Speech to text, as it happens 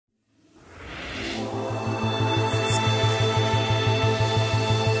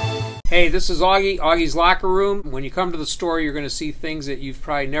Hey, this is Augie, Augie's Locker Room. When you come to the store, you're going to see things that you've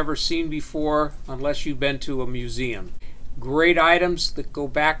probably never seen before unless you've been to a museum. Great items that go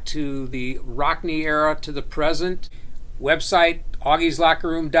back to the Rockney era to the present. Website,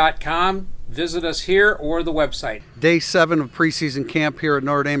 augieslockerroom.com. Visit us here or the website. Day 7 of preseason camp here at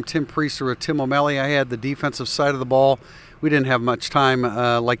Notre Dame. Tim Prister with Tim O'Malley. I had the defensive side of the ball. We didn't have much time,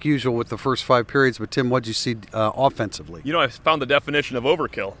 like usual, with the first 5 periods. But, Tim, what did you see offensively? You know, I found the definition of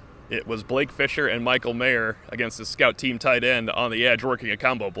overkill. It was Blake Fisher and Michael Mayer against the scout team tight end on the edge working a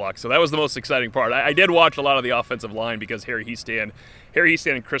combo block. So that was the most exciting part. I did watch a lot of the offensive line because Harry Hiestand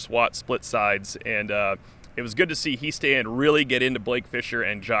and Chris Watt split sides. And it was good to see Hiestand really get into Blake Fisher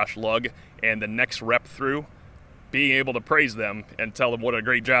and Josh Lugg and the next rep through, being able to praise them and tell them what a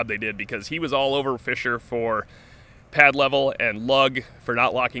great job they did, because he was all over Fisher for pad level and Lugg for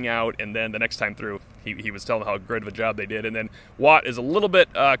not locking out, and then the next time through he was telling how great of a job they did. And then Watt is a little bit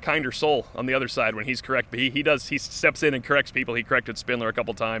kinder soul on the other side when he's correct, but he steps in and corrects people. He corrected Spindler a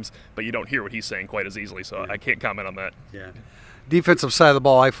couple times, but you don't hear what he's saying quite as easily, so I can't comment on that. Yeah. Defensive side of the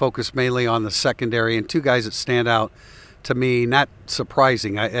ball, I focus mainly on the secondary, and 2 guys that stand out to me, not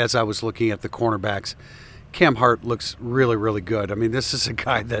surprising as I was looking at the cornerbacks. Cam Hart looks really, really good. I mean, this is a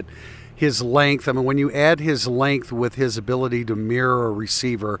guy that his length, I mean, when you add his length with his ability to mirror a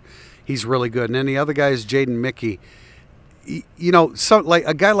receiver, he's really good. And then the other guy is Jaden Mickey. You know, like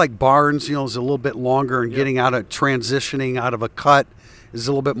a guy like Barnes, you know, is a little bit longer, and getting out of transitioning out of a cut is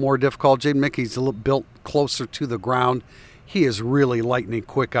a little bit more difficult. Jaden Mickey's a little built closer to the ground. He is really lightning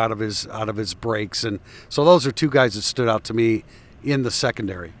quick out of his breaks, and so those are 2 guys that stood out to me in the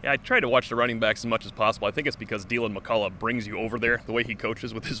secondary. Yeah, I try to watch the running backs as much as possible. I think it's because Dylan McCullough brings you over there, the way he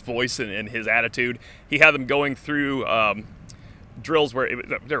coaches with his voice and his attitude. He had them going through drills where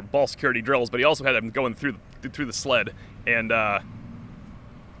they're ball security drills, but he also had them going through the sled, and wanted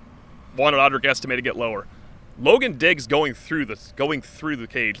Audric Estime to get lower. Logan Diggs going through the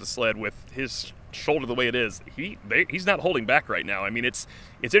cage, the sled, with his shoulder the way it is, he's not holding back right now. I mean, it's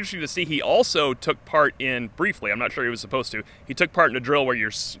interesting to see. He also took part in, briefly, I'm not sure he was supposed to, he took part in a drill where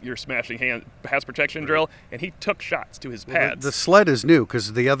you're smashing pass protection drill, and he took shots to his pads. The sled is new,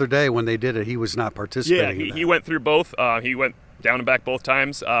 because the other day when they did it, he was not participating. Yeah, he went through both. He went down and back both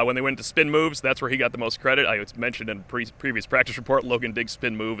times. When they went to spin moves, that's where he got the most credit. I mentioned in a previous practice report, Logan Diggs'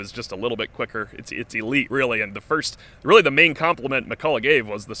 spin move is just a little bit quicker. It's elite, really. And the main compliment McCullough gave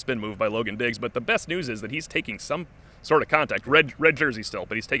was the spin move by Logan Diggs. But the best news is that he's taking some sort of contact. Red jersey still,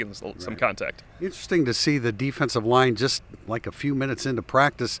 but he's taking some contact. Interesting to see the defensive line just like a few minutes into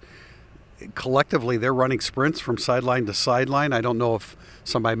practice. Collectively, they're running sprints from sideline to sideline. I don't know if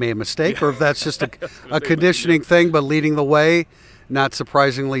somebody made a mistake or if that's just a conditioning thing, but leading the way, not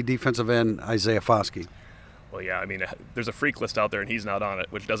surprisingly, defensive end Isaiah Foskey. Well, yeah, I mean, there's a freak list out there, and he's not on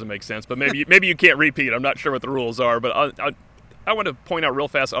it, which doesn't make sense. But maybe you can't repeat. I'm not sure what the rules are, but I want to point out real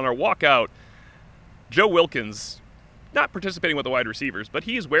fast, on our walkout, Joe Wilkins, not participating with the wide receivers, but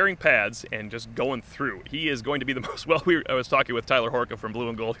he is wearing pads and just going through. He is going to be the most I was talking with Tyler Horka from Blue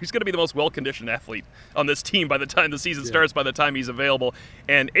and Gold. He's going to be the most well-conditioned athlete on this team by the time the season starts, by the time he's available.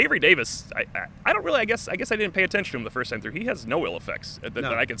 And Avery Davis, I don't really, I guess I didn't pay attention to him the first time through. He has no ill effects that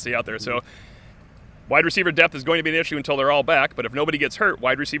I can see out there. So wide receiver depth is going to be an issue until they're all back, but if nobody gets hurt,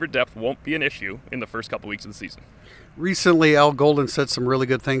 wide receiver depth won't be an issue in the first couple weeks of the season. Recently, Al Golden said some really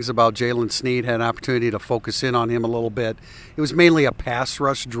good things about Jalen Sneed, had an opportunity to focus in on him a little bit. It was mainly a pass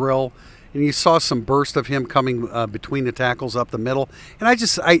rush drill, and you saw some burst of him coming between the tackles up the middle. And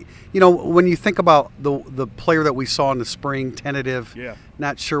you know, when you think about the player that we saw in the spring, tentative,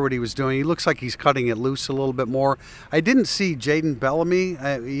 not sure what he was doing, he looks like he's cutting it loose a little bit more. I didn't see Jaden Bellamy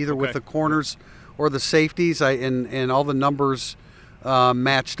either with the corners or the safeties, and all the numbers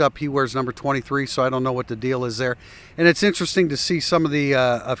matched up. He wears number 23, so I don't know what the deal is there. And it's interesting to see some of the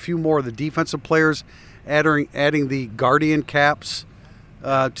a few more of the defensive players adding the Guardian caps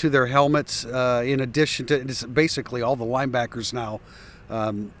to their helmets, in addition to it's basically all the linebackers now.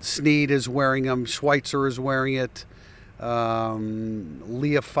 Sneed is wearing them, Schweitzer is wearing it,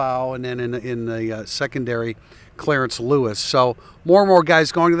 Leafau, and then in the secondary, Clarence Lewis. So more and more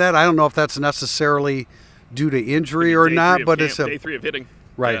guys going to that. I don't know if that's necessarily due to injury or not, but it's day 3 of hitting.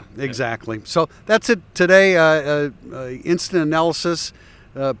 Right, exactly. So that's it today. Instant analysis,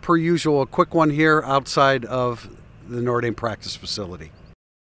 per usual, a quick one here outside of the Notre Dame practice facility.